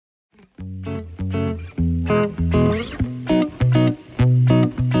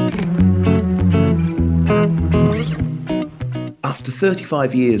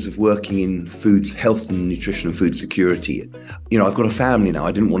35 years of working in food health and nutrition and food security. I've got a family now.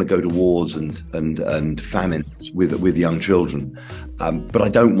 I didn't want to go to wars and famines with young children, but I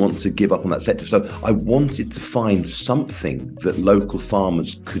don't want to give up on that sector. So I wanted to find something that local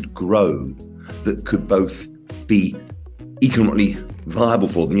farmers could grow that could both be economically viable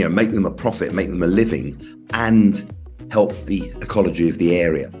for them, make them a profit, make them a living, and help the ecology of the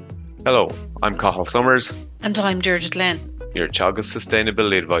area. Hello, I'm Cathal Summers. And I'm Deirdre Glenn. You're Teagasc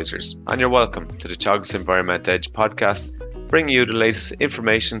Sustainability Advisors, and you're welcome to the Teagasc Environment Edge podcast, bringing you the latest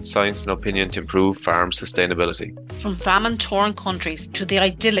information, science and opinion to improve farm sustainability. From famine-torn countries to the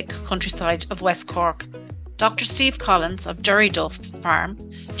idyllic countryside of West Cork, Dr. Steve Collins of Durryduff Farm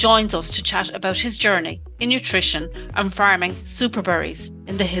joins us to chat about his journey in nutrition and farming superberries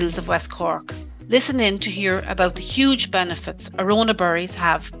in the hills of West Cork. Listen in to hear about the huge benefits Aronia berries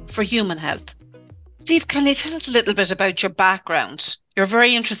have for human health. Steve, can you tell us a little bit about your background? You're a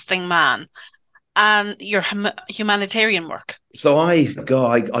very interesting man, and your humanitarian work. So I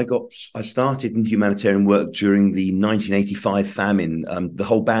started in humanitarian work during the 1985 famine, the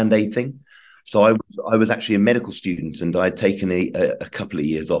whole Band-Aid thing. So I was actually a medical student, and I'd taken a couple of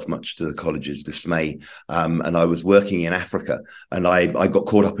years off, much to the college's dismay. And I was working in Africa, and I got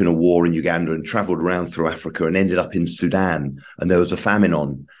caught up in a war in Uganda and travelled around through Africa and ended up in Sudan. And there was a famine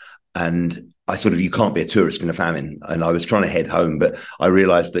on, and you can't be a tourist in a famine. And I was trying to head home, but I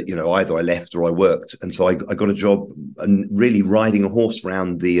realized that, either I left or I worked. And so I got a job and really riding a horse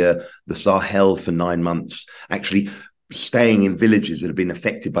around the Sahel for 9 months, actually staying in villages that had been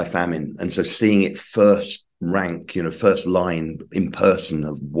affected by famine. And so seeing it first rank, first line in person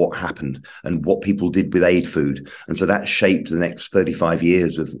of what happened and what people did with aid food. And so that shaped the next 35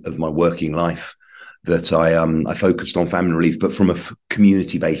 years of my working life, that I focused on famine relief, but from a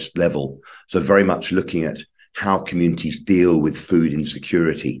community-based level. So very much looking at how communities deal with food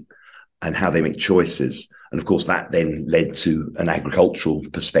insecurity and how they make choices. And of course, that then led to an agricultural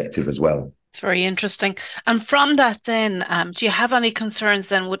perspective as well. It's very interesting. And from that then, do you have any concerns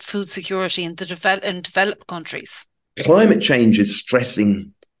then with food security in developed countries? Climate change is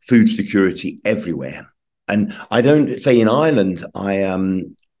stressing food security everywhere. And I don't say in Ireland,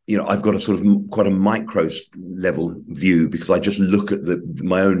 I've got a sort of quite a micro level view because I just look at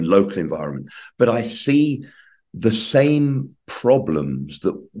my own local environment. But I see the same problems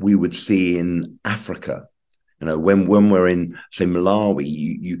that we would see in Africa. When we're in, say,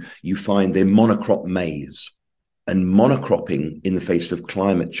 Malawi, you find they're monocrop maize, and monocropping in the face of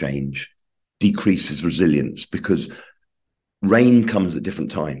climate change decreases resilience because rain comes at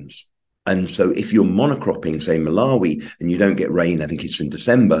different times. And so if you're monocropping, say, Malawi, and you don't get rain, I think it's in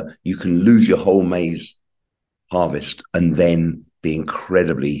December, you can lose your whole maize harvest and then be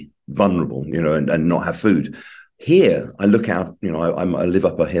incredibly vulnerable, and not have food. Here, I look out, I live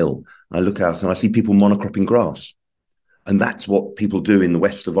up a hill. I look out and I see people monocropping grass. And that's what people do in the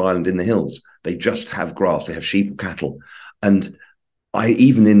west of Ireland in the hills. They just have grass. They have sheep or cattle. And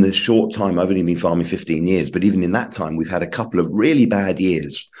even in the short time, I've only been farming 15 years, but even in that time, we've had a couple of really bad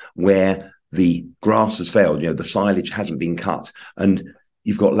years where the grass has failed, the silage hasn't been cut. And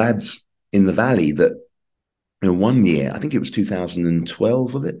you've got lads in the valley that, one year, I think it was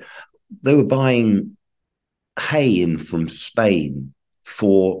 2012, was it? They were buying hay in from Spain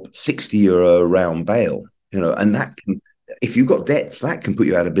for €60 a round bale, and that can, if you've got debts, that can put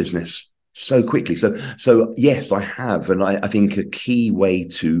you out of business so quickly. So yes, I have. And I think a key way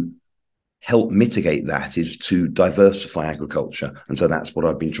to help mitigate that is to diversify agriculture. And so that's what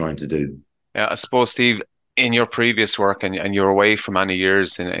I've been trying to do. Yeah, I suppose, Steve, in your previous work, and you're away for many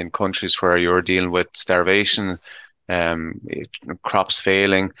years in countries where you're dealing with starvation, crops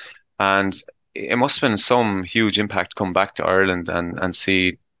failing, and it must have been some huge impact come back to Ireland and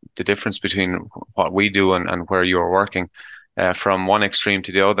see the difference between what we do and where you're working, from one extreme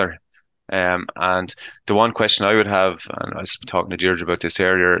to the other. And the one question I would have, and I was talking to Deirdre about this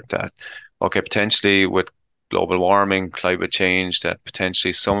earlier, that, okay, potentially with global warming, climate change, that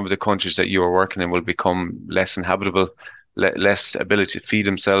potentially some of the countries that you are working in will become less inhabitable, less ability to feed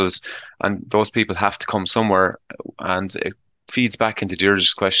themselves, and those people have to come somewhere. And it feeds back into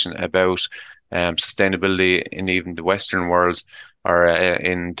Deirdre's question about sustainability in even the Western world or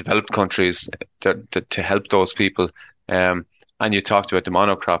in developed countries to help those people. And you talked about the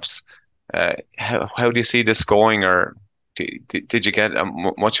monocrops. How do you see this going, or did you get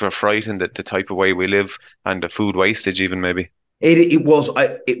much of a fright in the type of way we live and the food wastage even maybe? It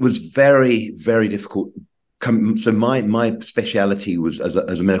was very, very difficult. So my speciality was as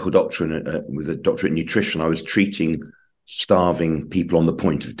a medical doctor and with a doctorate in nutrition. I was treating starving people on the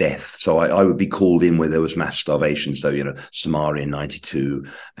point of death. So I would be called in where there was mass starvation. So, Somalia in 92,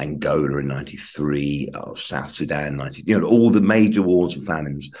 Angola in 93, South Sudan, 90, all the major wars and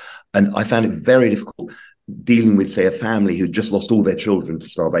famines. And I found it very difficult dealing with, say, a family who just lost all their children to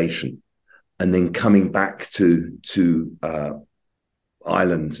starvation and then coming back to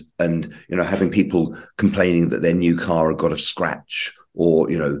Ireland and, having people complaining that their new car had got a scratch or,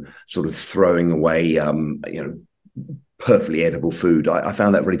 sort of throwing away, perfectly edible food. I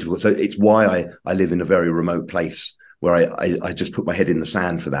found that very difficult. So it's why I live in a very remote place where I just put my head in the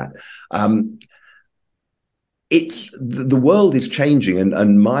sand for that. It's the world is changing,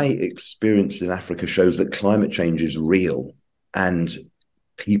 and my experience in Africa shows that climate change is real and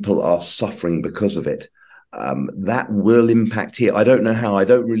people are suffering because of it. That will impact here. I don't know how. I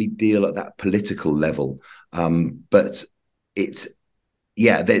don't really deal at that political level, but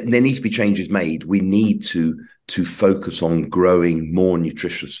there needs to be changes made. We need to focus on growing more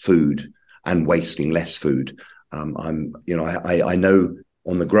nutritious food and wasting less food. I know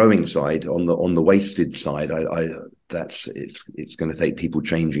on the growing side, on the wasted side, it's going to take people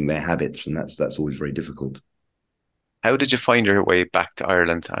changing their habits, and that's always very difficult. How did you find your way back to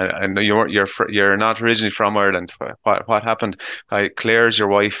Ireland? I know you're not originally from Ireland. What happened? Claire's your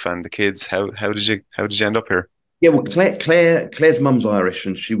wife and the kids. How did you end up here? Yeah, well, Claire's mum's Irish,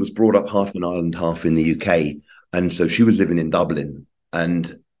 and she was brought up half in Ireland, half in the UK, and so she was living in Dublin,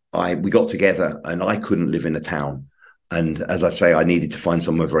 and we got together, and I couldn't live in a town, and as I say, I needed to find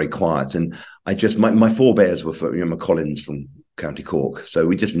somewhere very quiet, and my forebears were for McCollins from County Cork, so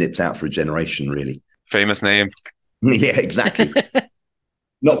we just nipped out for a generation, really. Famous name. Yeah, exactly.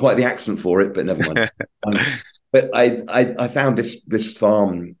 Not quite the accent for it, but never mind. But I found this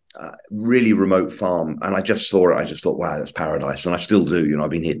farm, really remote farm, and I just saw it. I just thought, wow, that's paradise, and I still do.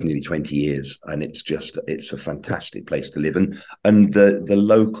 I've been here nearly 20 years, and it's a fantastic place to live. And the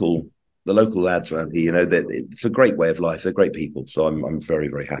local lads around here, it's a great way of life. They're great people, so I'm very,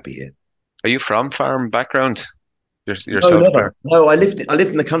 very happy here. Are you from farm background yourself? No, never. No, I lived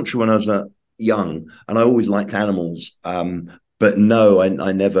in the country when I was young, and I always liked animals. But no,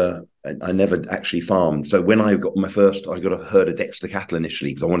 I never actually farmed. So when I got I got a herd of Dexter cattle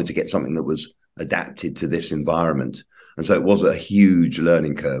initially because I wanted to get something that was adapted to this environment. And so it was a huge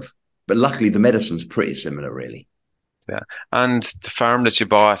learning curve. But luckily the medicine's pretty similar, really. Yeah. And the farm that you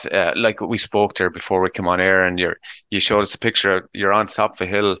bought, like we spoke there before we came on air, and you showed us a picture. You're on top of a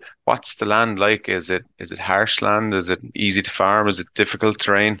hill. What's the land like? Is it harsh land? Is it easy to farm? Is it difficult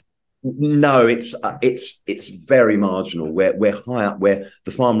terrain? No, it's very marginal. We're high up, where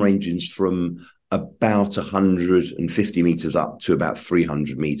the farm ranges from about 150 meters up to about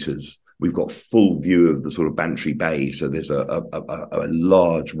 300 meters. We've got full view of the sort of Bantry Bay, so there's a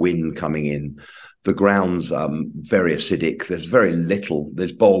large wind coming in. The ground's very acidic. There's very little.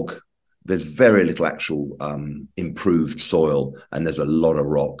 There's bog. There's very little actual improved soil, and there's a lot of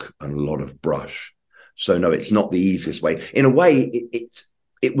rock and a lot of brush. So no, it's not the easiest way. In a way,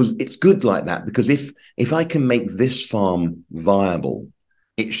 it's good like that, because if I can make this farm viable,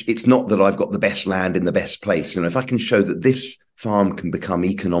 it's not that I've got the best land in the best place. If I can show that this farm can become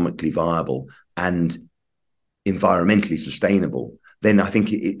economically viable and environmentally sustainable, then I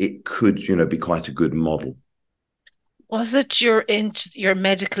think it could, be quite a good model. Was it your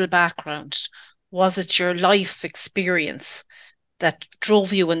medical background? Was it your life experience that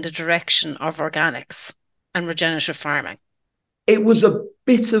drove you in the direction of organics and regenerative farming? It was a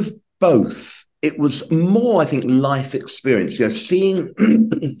bit of both. It was more, I think, life experience, seeing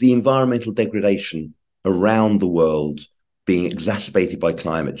the environmental degradation around the world being exacerbated by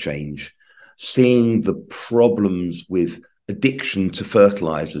climate change, seeing the problems with addiction to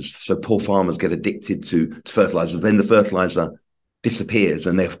fertilizers. So poor farmers get addicted to fertilizers, then the fertilizer disappears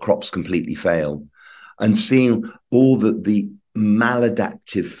and their crops completely fail. And seeing all the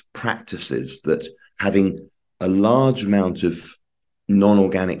maladaptive practices that having a large amount of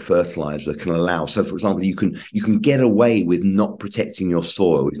non-organic fertilizer can allow. So, for example, you can get away with not protecting your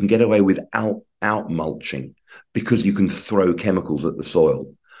soil. You can get away with out mulching because you can throw chemicals at the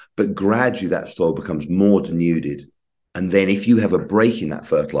soil. But gradually that soil becomes more denuded. And then if you have a break in that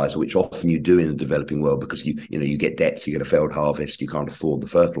fertilizer, which often you do in the developing world because you get debts, you get a failed harvest, you can't afford the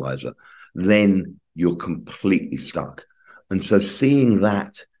fertilizer, then you're completely stuck. And so seeing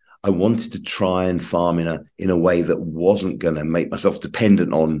that, I wanted to try and farm in a way that wasn't going to make myself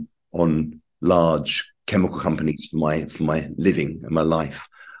dependent on large chemical companies for my living and my life,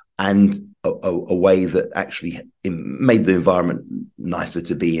 and a way that actually made the environment nicer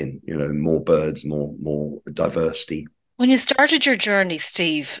to be in. More birds, more diversity. When you started your journey,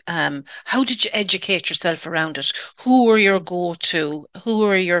 Steve, how did you educate yourself around it? Who were your go-to? Who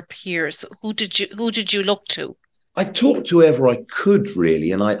were your peers? Who did you look to? I talked to whoever I could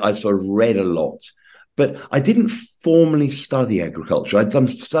really, and I sort of read a lot, but I didn't formally study agriculture. I'd done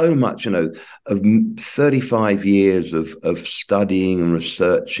so much, of 35 years of studying and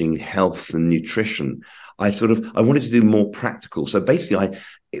researching health and nutrition. I wanted to do more practical. So basically,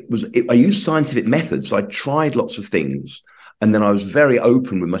 I used scientific methods. So I tried lots of things. And then I was very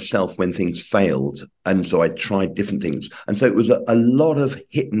open with myself when things failed. And so I tried different things. And so it was a lot of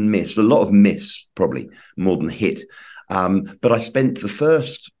hit and miss, a lot of miss, probably more than hit. But I spent the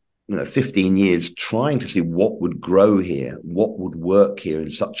first 15 years trying to see what would grow here, what would work here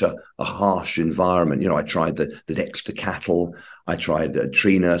in such a harsh environment. I tried the Dexter cattle. I tried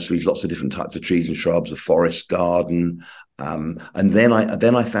tree nurseries, lots of different types of trees and shrubs, a forest garden. And then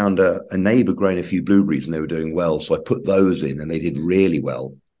I found a neighbor growing a few blueberries and they were doing well. So I put those in and they did really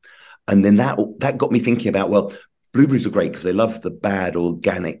well. And then that got me thinking about, well, blueberries are great because they love the bad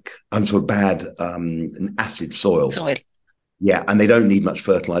organic, bad acid soil. Soil. Yeah, and they don't need much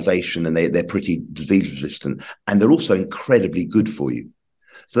fertilization and they're pretty disease resistant. And they're also incredibly good for you.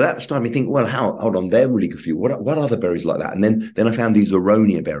 So that started me thinking, well, hold on, they're really good for you. What other berries like that? And then I found these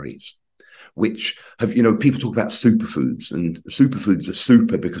Aronia berries, which have, people talk about superfoods, and superfoods are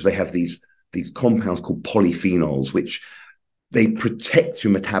super because they have these compounds called polyphenols, which they protect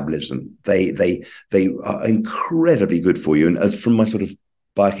your metabolism. They are incredibly good for you. And as from my sort of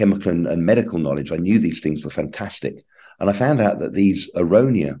biochemical and medical knowledge, I knew these things were fantastic. And I found out that these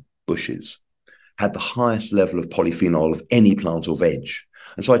Aronia bushes had the highest level of polyphenol of any plant or veg.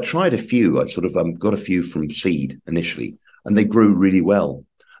 And so I tried a few. I sort of got a few from seed initially, and they grew really well.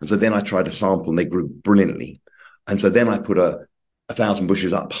 And so then I tried a sample and they grew brilliantly. And so then I put a 1,000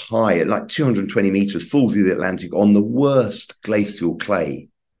 bushes up high at like 220 meters, full view of the Atlantic on the worst glacial clay.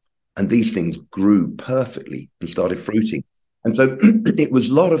 And these things grew perfectly and started fruiting. And so it was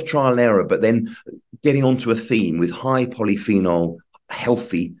a lot of trial and error, but then getting onto a theme with high polyphenol,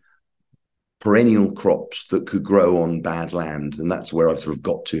 healthy perennial crops that could grow on bad land. And that's where I've sort of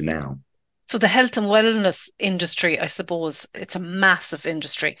got to now. So the health and wellness industry, I suppose, it's a massive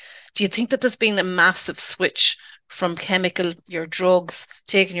industry. Do you think that there's been a massive switch from your drugs,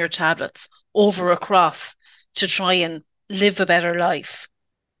 taking your tablets over across to try and live a better life?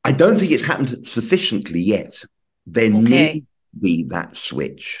 I don't think it's happened sufficiently yet. There needs to be that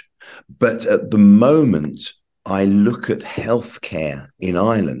switch. But at the moment, I look at healthcare in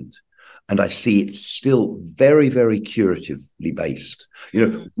Ireland and I see it's still very, very curatively based.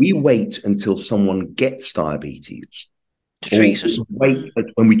 We wait until someone gets diabetes to treat it. Wait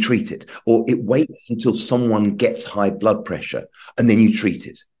when we treat it, or it waits until someone gets high blood pressure and then you treat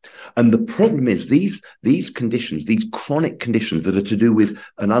it. And the problem is these conditions, these chronic conditions that are to do with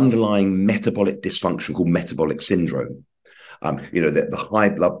an underlying metabolic dysfunction called metabolic syndrome. The high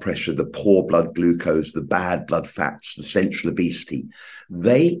blood pressure, the poor blood glucose, the bad blood fats, the central obesity,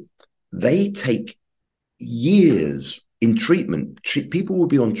 they take years in treatment. People will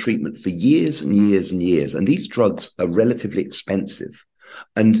be on treatment for years and years and years. And these drugs are relatively expensive.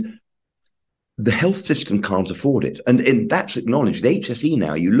 And the health system can't afford it. And that's acknowledged. The HSE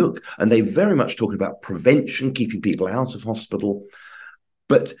now, you look, and they're very much talking about prevention, keeping people out of hospital.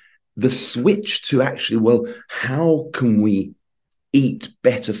 But the switch to actually, well, how can we eat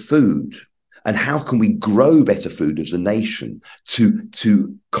better food? And how can we grow better food as a nation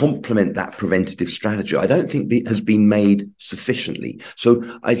to complement that preventative strategy? I don't think it has been made sufficiently. So,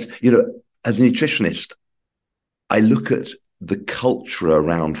 as a nutritionist, I look at the culture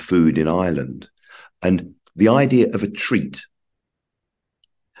around food in Ireland and the idea of a treat.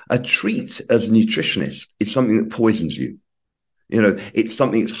 A treat as a nutritionist is something that poisons you. It's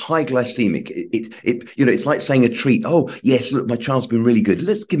something that's high glycemic. It's like saying a treat. Oh, yes, look, my child's been really good.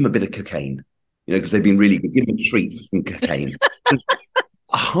 Let's give him a bit of cocaine, because they've been really good. Give them a treat for some cocaine.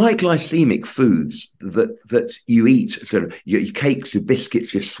 High glycemic foods that you eat, sort of your cakes, your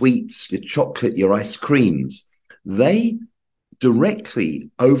biscuits, your sweets, your chocolate, your ice creams, they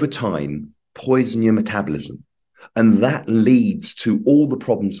directly over time poison your metabolism. And that leads to all the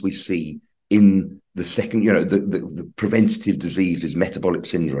problems we see in the second, the preventative diseases, metabolic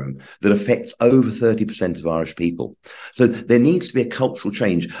syndrome, that affects over 30% of Irish people. So there needs to be a cultural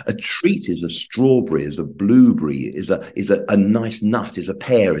change. A treat is a strawberry, is a blueberry, is a nice nut, is a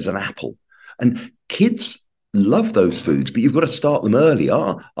pear, is an apple. And kids love those foods, but you've got to start them early.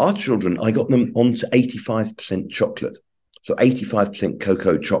 Our children, I got them onto 85% chocolate. So 85%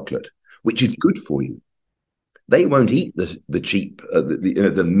 cocoa chocolate, which is good for you. They won't eat the cheap,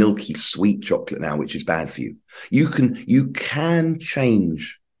 the milky sweet chocolate now, which is bad for you. You can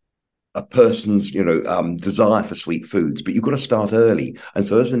change a person's desire for sweet foods, but you've got to start early. And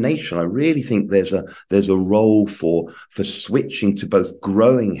so as a nation, I really think there's a role for switching to both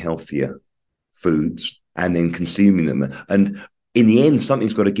growing healthier foods and then consuming them. And in the end,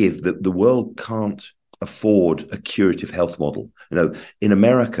 something's got to give. That the world can't afford a curative health model. In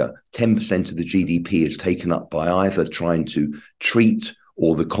America, 10% of the GDP is taken up by either trying to treat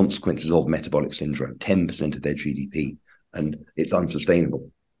or the consequences of metabolic syndrome, 10% of their GDP. And it's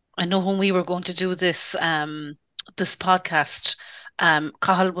unsustainable. I know when we were going to do this this podcast,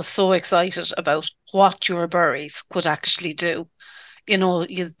 Cathal was so excited about what your berries could actually do.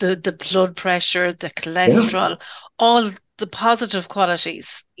 The blood pressure, the cholesterol, all the positive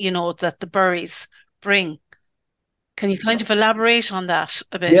qualities, that the berries bring. Can you kind of elaborate on that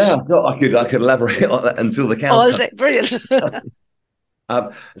a bit? Yeah, no, I could elaborate on that until the cows all come. day. Brilliant.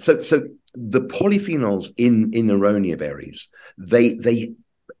 So the polyphenols in Aronia berries, they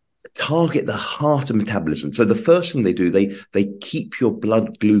target the heart of metabolism. So the first thing they do, they keep your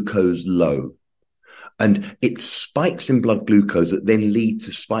blood glucose low. And it spikes in blood glucose that then lead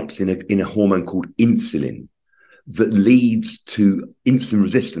to spikes in a hormone called insulin that leads to insulin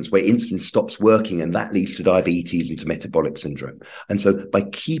resistance, where insulin stops working, and that leads to diabetes and to metabolic syndrome. And so by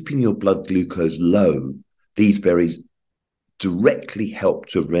keeping your blood glucose low, these berries directly help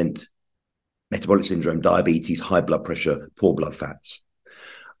to prevent metabolic syndrome, diabetes, high blood pressure, poor blood fats.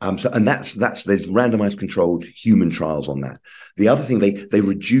 There's randomized controlled human trials on that. The other thing, they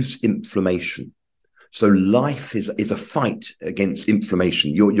reduce inflammation. So life is a fight against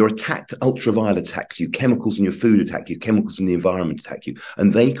inflammation. You're attacked, ultraviolet attacks you, chemicals in your food attack you, chemicals in the environment attack you,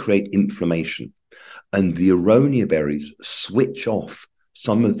 and they create inflammation. And the Aronia berries switch off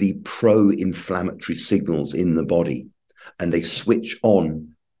some of the pro-inflammatory signals in the body, and they switch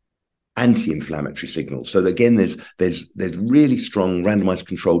on anti-inflammatory signals. So again, there's really strong randomized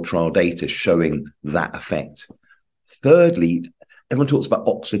controlled trial data showing that effect. Thirdly, everyone talks about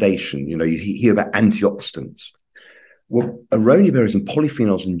oxidation. You hear about antioxidants. Well, Aronia berries and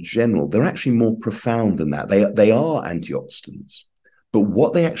polyphenols in general, they're actually more profound than that. They are antioxidants. But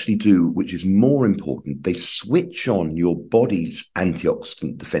what they actually do, which is more important, they switch on your body's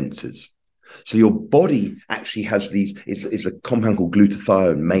antioxidant defenses. So your body actually has these, it's a compound called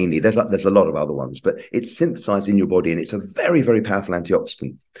glutathione mainly. There's a lot of other ones, but it's synthesized in your body, and it's a very, very powerful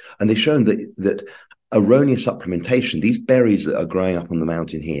antioxidant. And they've shown that Aronia supplementation, these berries that are growing up on the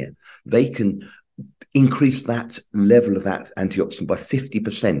mountain here, they can increase that level of that antioxidant by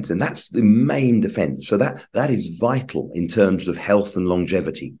 50%. And that's the main defense. So that is vital in terms of health and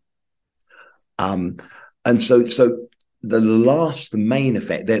longevity. And so the main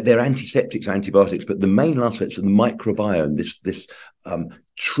effect, they're antiseptics, antibiotics, but the main last effects are the microbiome, this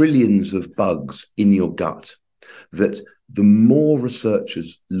trillions of bugs in your gut, that the more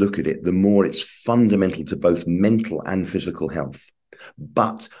researchers look at it, the more it's fundamental to both mental and physical health.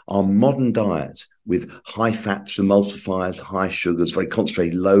 But our modern diet with high fats, emulsifiers, high sugars, very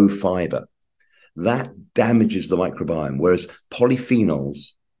concentrated, low fiber, that damages the microbiome, whereas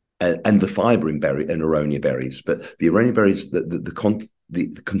polyphenols and the fiber in Aronia berries, but the Aronia berries,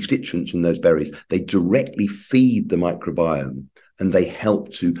 the constituents in those berries, they directly feed the microbiome, and they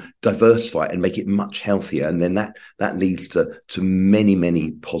help to diversify and make it much healthier. And then that leads to many,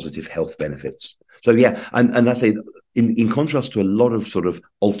 many positive health benefits. So yeah, and I say in contrast to a lot of sort of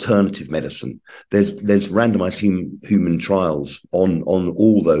alternative medicine, there's randomized human trials on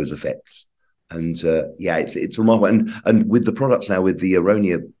all those effects. And it's remarkable. And with the products now, with the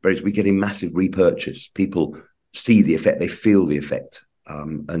Aronia berries, we're getting massive repurchase. People see the effect, they feel the effect,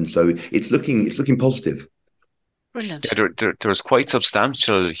 and so it's looking positive. Brilliant. Yeah, there was quite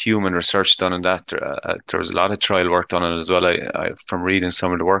substantial human research done on that. There was a lot of trial work done on it as well. I from reading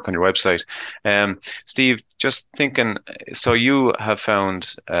some of the work on your website. Steve, just thinking, so you have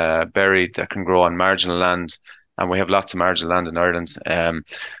found berry that can grow on marginal land, and we have lots of marginal land in Ireland.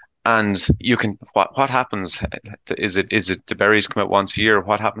 And you can, what happens? Is it the berries come out once a year?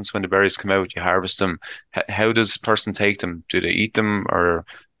 What happens when the berries come out? You harvest them. How does a person take them? Do they eat them, or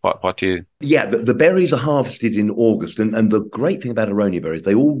what do you? Yeah, the berries are harvested in August, and the great thing about Aronia berries,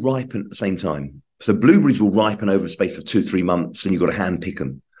 they all ripen at the same time. So blueberries will ripen over a space of 2-3 months, and you've got to hand pick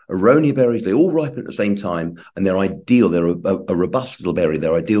them. Aronia berries, they all ripen at the same time, and they're ideal. They're a robust little berry.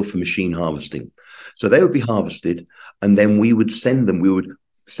 They're ideal for machine harvesting. So they would be harvested, and then we would send them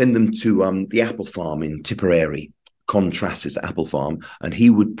to the apple farm in Tipperary, Contras's apple farm, and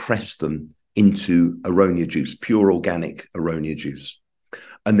he would press them into Aronia juice, pure organic Aronia juice.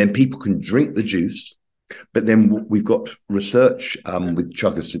 And then people can drink the juice, But then we've got research with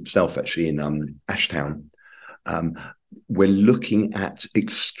Chuggers himself, actually, in Ashtown. We're looking at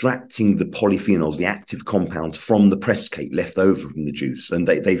extracting the polyphenols, the active compounds from the press cake left over from the juice. And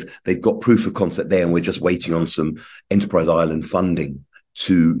they've got proof of concept there, and we're just waiting on some Enterprise Ireland funding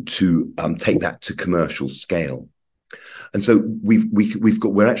to take that to commercial scale. And so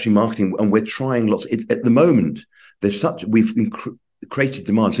we're actually marketing, and we're trying lots. At the moment, we've created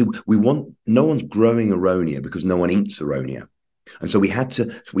demand. So no one's growing Aronia because no one eats Aronia, and so we had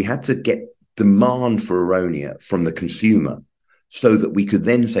to get demand for Aronia from the consumer, so that we could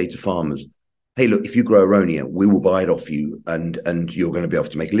then say to farmers, "Hey, look, if you grow Aronia, we will buy it off you, and you're going to be able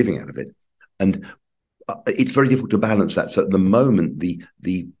to make a living out of it." And it's very difficult to balance that. So at the moment, the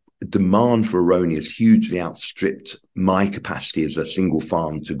demand for Aronia has hugely outstripped my capacity as a single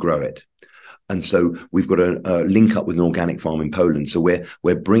farm to grow it. And so we've got a link up with an organic farm in Poland. So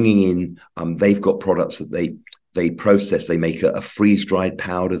we're bringing in, they've got products that they process. They make a freeze dried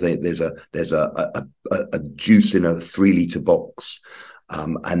powder. There's a juice in a 3-liter box,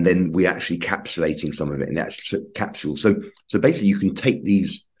 and then we're actually capsulating some of it in actual capsules. So basically, you can take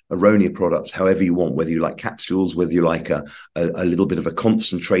these Aronia products however you want, whether you like capsules, whether you like a little bit of a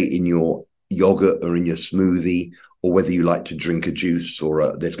concentrate in your yogurt or in your smoothie, or whether you like to drink a juice,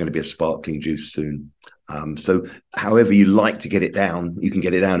 or there's going to be a sparkling juice soon. So however you like to get it down, you can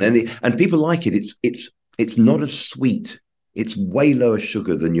get it down, and people like it. It's not as sweet. It's way lower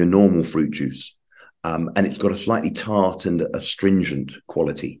sugar than your normal fruit juice, and it's got a slightly tart and astringent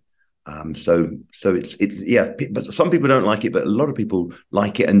quality. So it's yeah, but some people don't like it, but a lot of people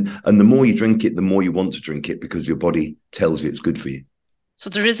like it, and the more you drink it, the more you want to drink it, because your body tells you it's good for you. So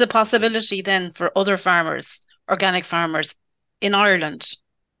there is a possibility then for other farmers, organic farmers in Ireland,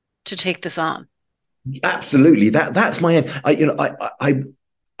 to take this on. Absolutely, that's my aim. I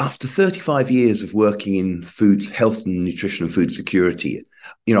after 35 years of working in food health and nutrition and food security,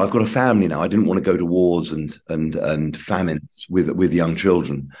 I've got a family now. I didn't want to go to wars and famines with young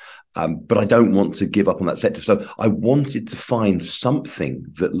children. But I don't want to give up on that sector. So I wanted to find something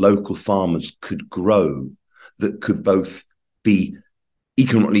that local farmers could grow that could both be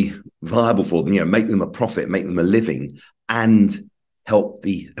economically viable for them, make them a profit, make them a living, and help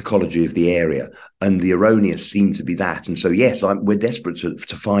the ecology of the area. And the Aronia seemed to be that. And so, yes, we're desperate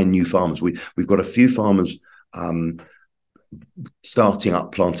to find new farmers. We've got a few farmers starting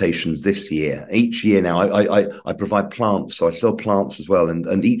up plantations this year. Each year now, I provide plants, so I sell plants as well.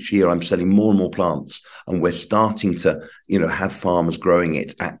 And each year I'm selling more and more plants, and we're starting to, have farmers growing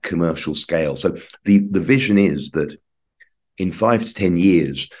it at commercial scale. So the vision is that in 5 to 10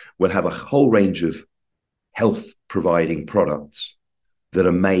 years, we'll have a whole range of health providing products that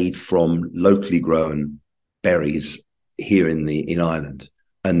are made from locally grown berries here in Ireland,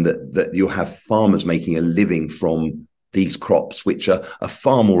 and that you'll have farmers making a living from these crops, which are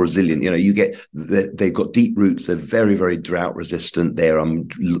far more resilient. They've got deep roots. They're very, very drought resistant. They're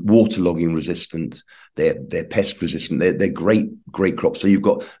waterlogging resistant. They're pest resistant. They're great crops. So you've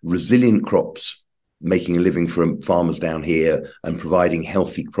got resilient crops making a living from farmers down here and providing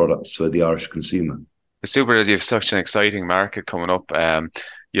healthy products for the Irish consumer. It's super, as you have such an exciting market coming up.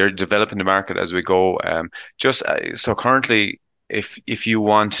 You're developing the market as we go. So currently, if you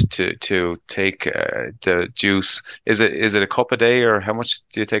want to take the juice, is it a cup a day, or how much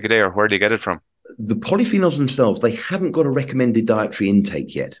do you take a day, or where do you get it from? The polyphenols themselves, they haven't got a recommended dietary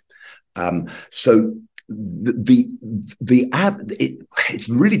intake yet. So it's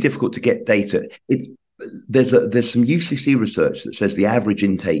really difficult to get data. There's some UCC research that says the average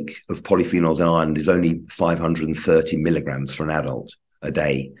intake of polyphenols in Ireland is only 530 milligrams for an adult a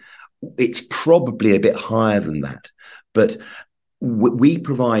day. It's probably a bit higher than that, but we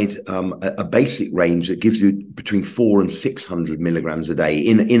provide a basic range that gives you between 400 and 600 milligrams a day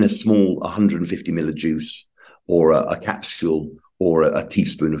in a small 150 ml juice, or a capsule, or a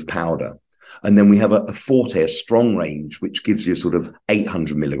teaspoon of powder. And then we have a forte, a strong range, which gives you sort of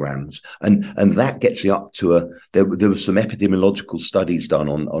 800 milligrams. And that gets you up to there were some epidemiological studies done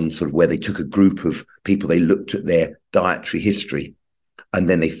on sort of where they took a group of people, they looked at their dietary history, and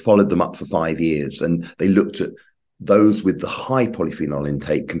then they followed them up for 5 years. And they looked at those with the high polyphenol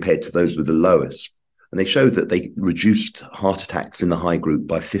intake compared to those with the lowest. And they showed that they reduced heart attacks in the high group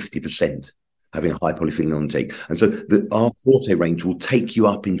by 50%. Having a high polyphenol intake. And so our forte range will take you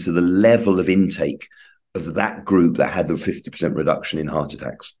up into the level of intake of that group that had the 50% reduction in heart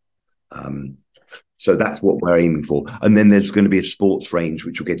attacks. So that's what we're aiming for. And then there's going to be a sports range,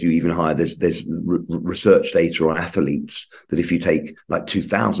 which will get you even higher. There's research data on athletes that if you take like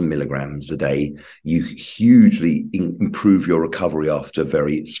 2,000 milligrams a day, you hugely improve your recovery after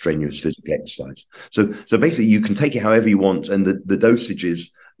very strenuous physical exercise. So basically you can take it however you want. And the dosages,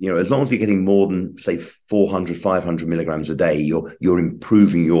 as long as you're getting more than say 400, 500 milligrams a day, you're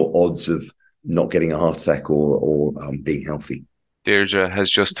improving your odds of not getting a heart attack or being healthy. Deirdre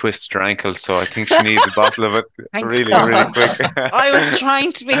has just twisted her ankle, so I think she needs a bottle of it really quick. I was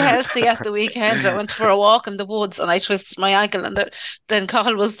trying to be healthy at the weekend. I went for a walk in the woods and I twisted my ankle. And then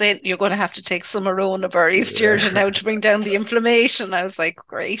Cathal was saying, you're going to have to take some Aronia berries, Deirdre, now to bring down the inflammation. I was like,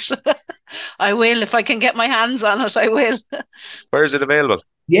 great. I will. If I can get my hands on it, I will. Where is it available?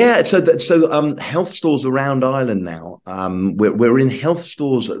 Yeah, so health stores around Ireland now. We're in health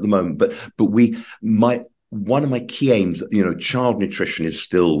stores at the moment, but one of my key aims, child nutrition is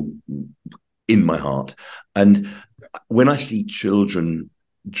still in my heart. And when I see children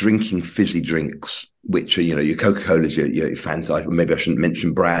drinking fizzy drinks, which are, your Coca-Colas, your Fanta, maybe I shouldn't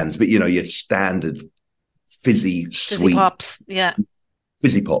mention brands, but, your standard fizzy sweet pops,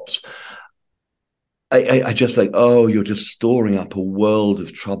 fizzy pops. I just think, oh, you're just storing up a world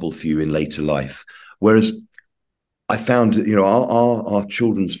of trouble for you in later life. Whereas I found, our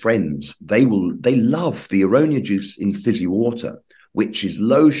children's friends, they love the Aronia juice in fizzy water, which is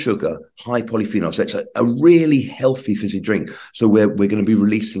low sugar, high polyphenol. So it's a really healthy fizzy drink. So we're going to be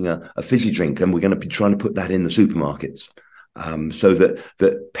releasing a fizzy drink, and we're going to be trying to put that in the supermarkets. So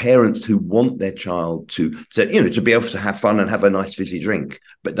that parents who want their child to be able to have fun and have a nice fizzy drink,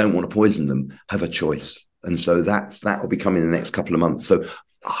 but don't want to poison them, have a choice. And so that will be coming in the next couple of months. So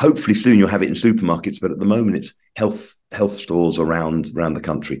hopefully soon you'll have it in supermarkets, but at the moment it's health stores around the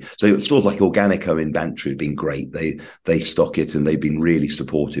country. So stores like Organico in Bantry have been great. They stock it and they've been really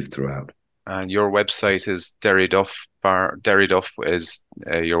supportive throughout. And your website is Derry Duff. Derry Duff is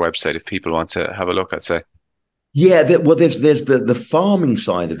your website if people want to have a look, I'd say. Yeah, there's the farming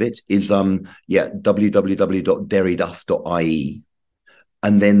side of it is www.derryduff.ie.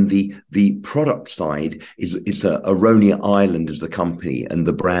 And then the product side is Aronia Ireland as the company, and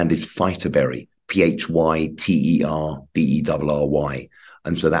the brand is Phyterberry, PhyterBerry.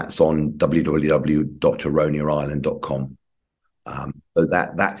 And so that's on www.aroniaireland.com. So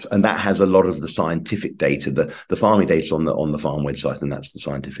that has a lot of the scientific data. The farming data on the farm website, and that's the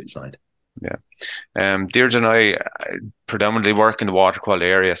scientific side. Yeah. Deirdre and I predominantly work in the water quality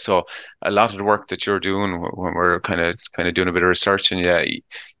area, so a lot of the work that you're doing when we're kind of doing a bit of research, and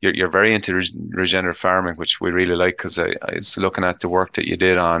you're very into regenerative farming, which we really like, because I was looking at the work that you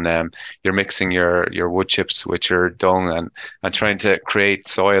did on you're mixing your wood chips with your dung and trying to create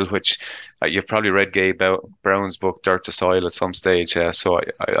soil, which you've probably read Gabe Brown's book Dirt to Soil at some stage. So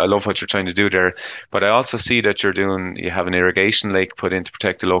I love what you're trying to do there. But I also see that you have an irrigation lake put in to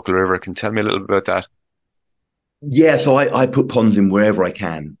protect the local river. Can you tell me a little bit about that? Yeah, so I put ponds in wherever I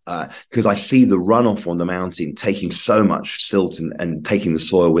can, because I see the runoff on the mountain taking so much silt and taking the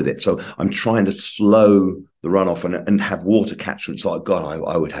soil with it. So I'm trying to slow the runoff and have water catchment. So I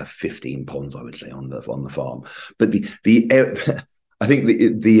would have 15 ponds, I would say, on the farm. But I think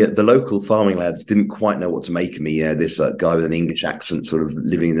the local farming lads didn't quite know what to make of me. This guy with an English accent, sort of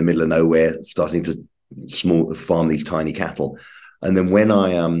living in the middle of nowhere, starting to farm these tiny cattle. And then when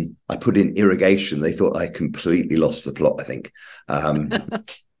I put in irrigation, they thought I completely lost the plot, I think.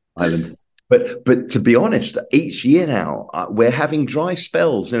 But to be honest, each year now we're having dry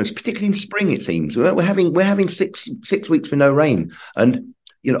spells. Particularly in spring, it seems we're having six weeks with no rain. And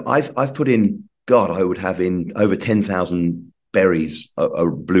I've put in, I would have in over 10,000 berries,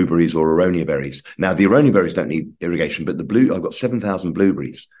 blueberries or Aronia berries. Now the Aronia berries don't need irrigation, but I've got 7,000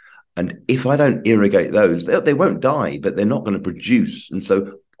 blueberries. And if I don't irrigate those, they won't die, but they're not going to produce. And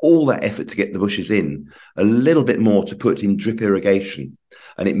so all that effort to get the bushes in, a little bit more to put in drip irrigation.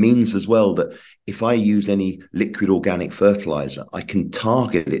 And it means as well that if I use any liquid organic fertilizer, I can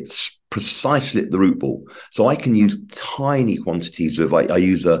target it precisely at the root ball. So I can use tiny quantities of,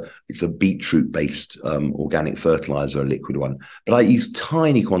 it's a beetroot based organic fertilizer, a liquid one, but I use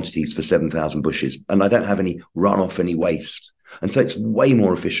tiny quantities for 7,000 bushes, and I don't have any runoff, any waste. And so it's way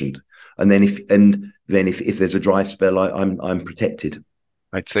more efficient. And then if there's a dry spell, I'm protected.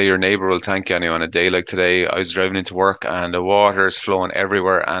 I'd say your neighbour will thank you anyway. On a day like today, I was driving into work and the water is flowing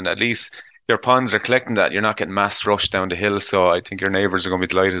everywhere, and at least your ponds are collecting that. You're not getting mass rush down the hill, so I think your neighbours are going to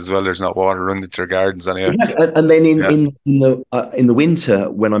be delighted as well. There's not water running into their gardens anyway. And then in the winter,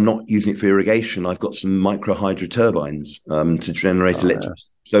 when I'm not using it for irrigation, I've got some micro hydro turbines to generate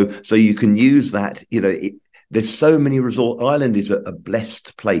electricity. So you can use that. There's so many resorts. Ireland is a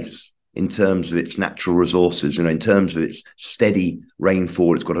blessed place in terms of its natural resources, in terms of its steady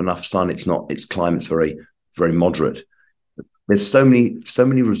rainfall. It's got enough sun. Its climate's very, very moderate. There's so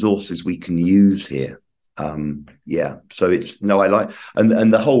many resources we can use here. So I like,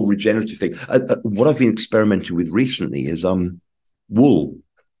 and the whole regenerative thing. What I've been experimenting with recently is wool.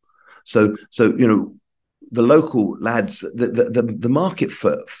 So the local lads, the market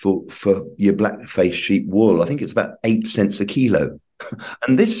for your black-faced sheep wool, I think it's about 8 cents a kilo.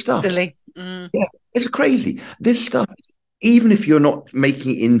 And this stuff, silly. Yeah, it's crazy. This stuff, even if you're not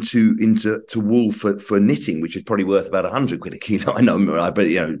making it into wool for knitting, which is probably worth about 100 quid a kilo, I know,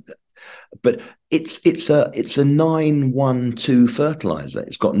 but it's a 912 fertilizer.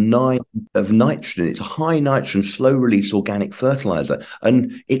 It's got 9 of nitrogen. It's a high nitrogen, slow release organic fertilizer,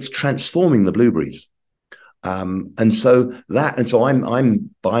 and it's transforming the blueberries. And so I'm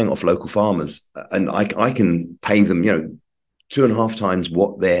buying off local farmers, and I can pay them 2.5 times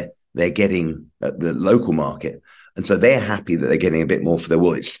what they're getting at the local market. And so they're happy that they're getting a bit more for their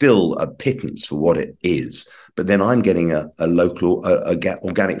wool. It's still a pittance for what it is. But then I'm getting a local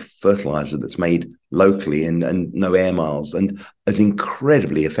organic fertilizer that's made locally and no air miles and is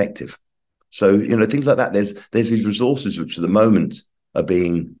incredibly effective. So, things like that. There's these resources which at the moment are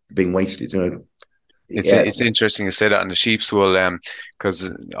being wasted. It's interesting to say that on the sheep's wool,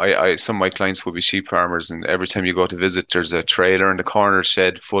 because some of my clients will be sheep farmers, and every time you go to visit, there's a trailer in the corner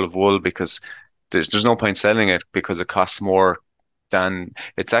shed full of wool, because there's no point selling it, because it costs more than,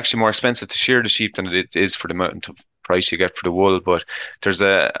 it's actually more expensive to shear the sheep than it is for the amount of price you get for the wool. But there's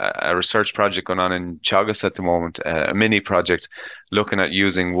a research project going on in Teagasc at the moment, a mini project looking at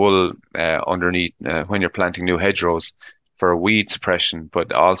using wool underneath when you're planting new hedgerows for weed suppression,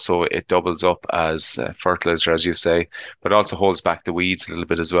 but also it doubles up as fertilizer, as you say, but also holds back the weeds a little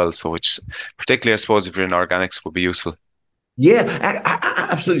bit as well. So, which particularly, I suppose, if you're in organics, would be useful. Yeah,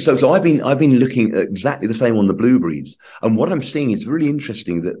 absolutely. So I've been looking at exactly the same on the blueberries, and what I'm seeing is really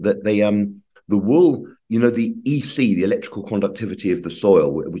interesting that they the wool, the EC, the electrical conductivity of the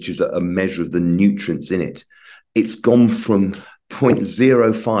soil, which is a measure of the nutrients in it, it's gone from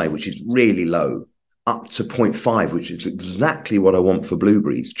 0.05, which is really low, up to 0.5, which is exactly what I want for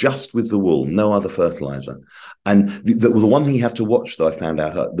blueberries, just with the wool, no other fertilizer. And the one thing you have to watch, though, I found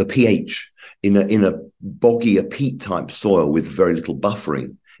out, the pH in a boggy, a peat type soil with very little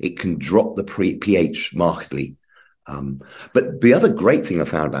buffering, it can drop the pH markedly. But the other great thing I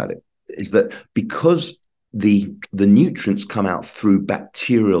found about it is that because the nutrients come out through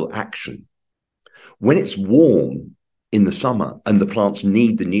bacterial action, when it's warm in the summer and the plants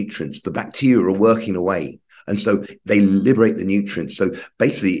need the nutrients, the bacteria are working away. And so they liberate the nutrients. So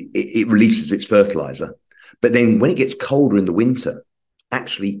basically it releases its fertilizer. But then when it gets colder in the winter,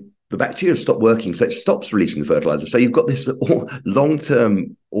 actually the bacteria stop working. So it stops releasing the fertilizer. So you've got this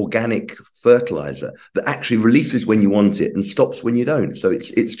long-term organic fertilizer that actually releases when you want it and stops when you don't. So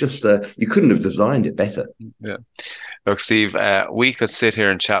it's just, you couldn't have designed it better. Yeah. Look, Steve, we could sit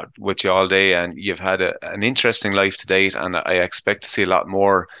here and chat with you all day, and you've had an interesting life to date, and I expect to see a lot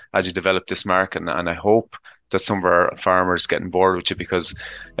more as you develop this market, and I hope that some of our farmers getting bored with you, because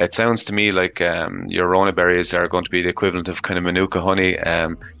it sounds to me like your Aronia berries are going to be the equivalent of kind of Manuka honey,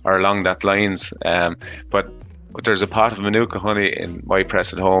 or along that lines. But there's a pot of Manuka honey in my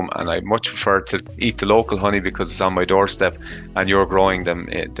press at home, and I much prefer to eat the local honey because it's on my doorstep, and you're growing them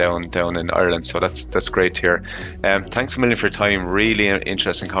down in Ireland. So that's great to hear. Thanks a million for your time. Really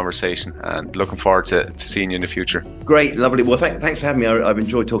interesting conversation, and looking forward to seeing you in the future. Great, lovely. Well, thanks for having me. I've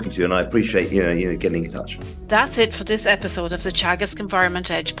enjoyed talking to you, and I appreciate you getting in touch. That's it for this episode of the Teagasc Environment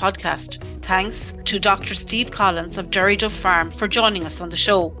Edge podcast. Thanks to Dr. Steve Collins of Derryduff Farm for joining us on the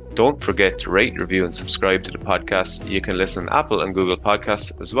show. Don't forget to rate, review and subscribe to the podcast. You can listen on Apple and Google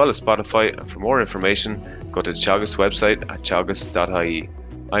Podcasts as well as Spotify. And for more information, go to the Teagasc website at teagasc.ie.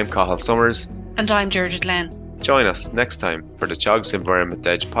 I'm Cathal Summers. And I'm Georgia Glenn. Join us next time for the Teagasc Environment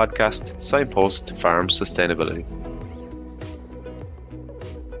Edge podcast, Signpost to Farm Sustainability.